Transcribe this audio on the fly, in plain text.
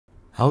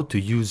How to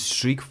use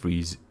streak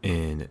freeze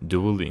in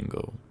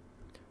Duolingo.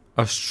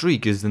 A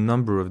streak is the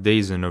number of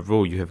days in a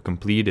row you have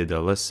completed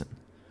a lesson.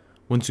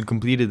 Once you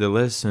completed a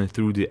lesson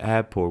through the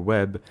app or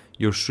web,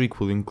 your streak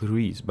will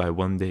increase by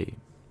 1 day.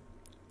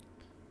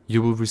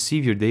 You will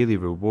receive your daily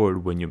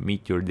reward when you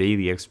meet your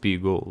daily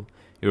XP goal.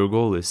 Your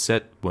goal is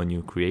set when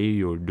you create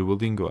your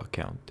Duolingo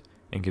account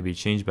and can be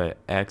changed by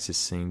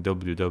accessing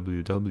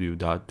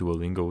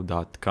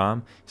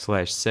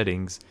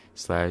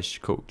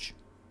www.duolingo.com/settings/coach.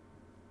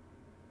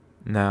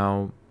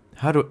 Now,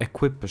 how to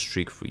equip a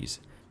streak freeze.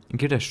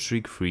 Get a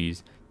streak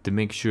freeze to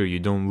make sure you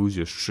don't lose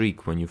your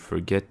streak when you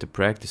forget to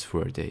practice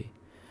for a day.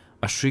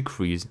 A streak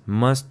freeze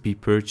must be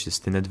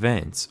purchased in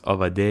advance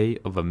of a day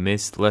of a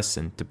missed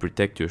lesson to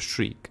protect your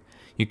streak.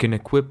 You can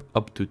equip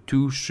up to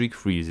 2 streak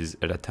freezes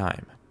at a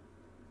time.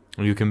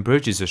 You can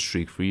purchase a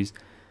streak freeze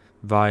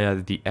via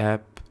the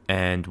app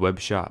and web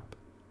shop.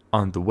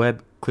 On the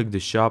web, click the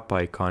shop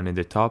icon in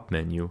the top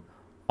menu.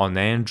 On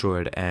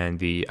Android and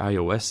the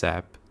iOS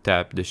app,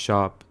 tap the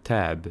shop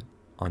tab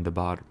on the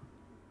bottom.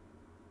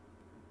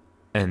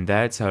 And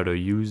that's how to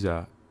use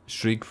a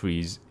streak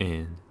freeze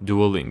in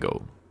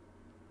Duolingo.